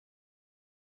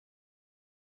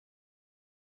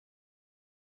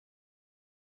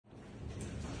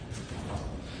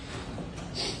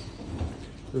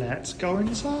Let's go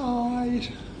inside.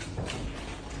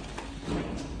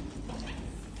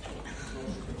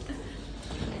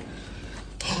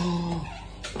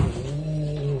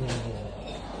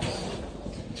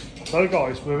 So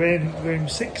guys, we're in room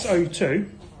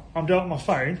 602. I'm doing it on my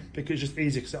phone because it's just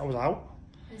easy because I was out.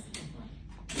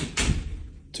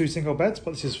 2 single beds,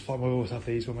 but this is fun. We always have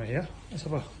these when we're here. Let's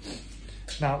have a.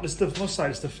 Now, this is must say,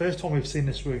 it's the first time we've seen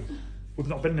this room. We've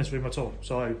not been in this room at all.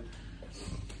 So,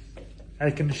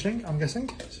 air conditioning, I'm guessing.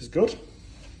 This is good.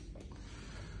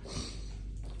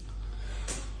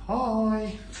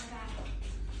 Hi.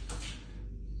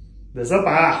 There's a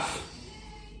bath.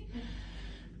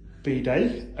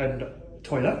 Bidet and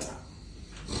toilet.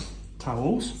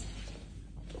 Towels.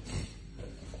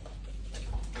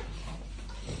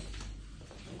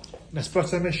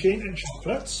 Nespresso machine and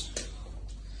chocolates.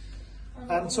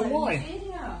 And some wine.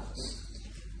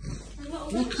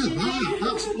 Look at that,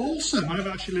 that's awesome. I've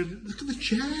actually, look at the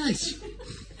chairs.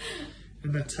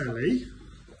 And the telly.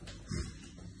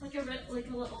 Like a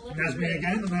little. There's me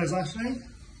again, and there's Ashley.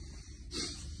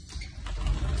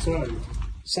 So,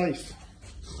 safe.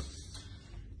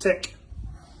 Tick.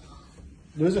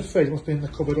 There is a fridge, must be in the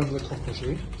cupboard under the coffee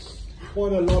machine.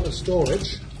 Quite a lot of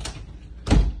storage.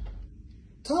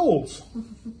 Towels.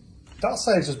 That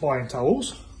saves us buying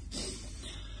towels.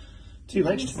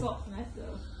 2H.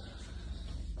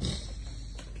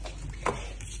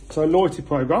 So loyalty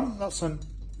program. That's an.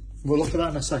 We'll look at that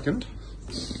in a second.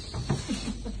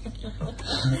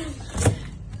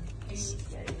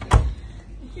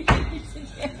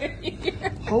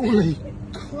 Holy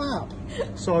crap!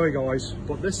 Sorry guys,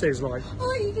 but this is like.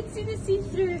 Oh, you can see the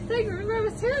see-through thing. Remember I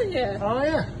was telling you? Oh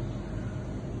yeah.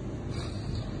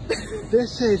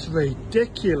 This is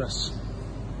ridiculous.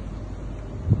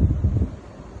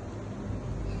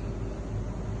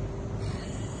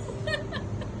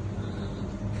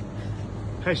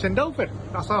 H10 Delfin.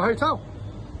 That's our hotel.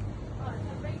 Oh, it's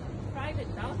a very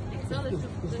private balcony. So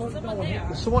there's someone there.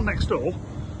 There's someone next door,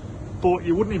 but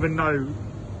you wouldn't even know.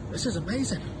 This is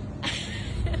amazing.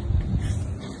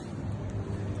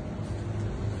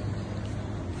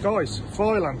 Guys,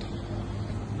 Fryland.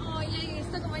 Oh yeah, you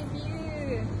still got my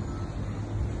view.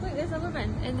 Look, there's a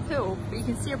woman in the pool, but you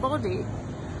can see her body.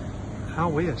 How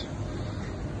weird.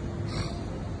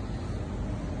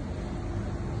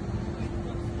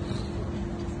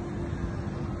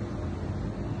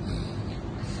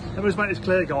 Let me just make this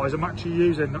clear guys, I'm actually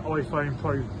using the iPhone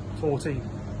Pro 14,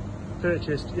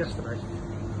 purchased yesterday,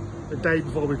 the day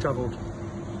before we travelled,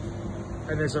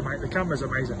 and the camera's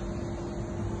amazing.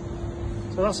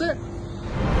 So that's it.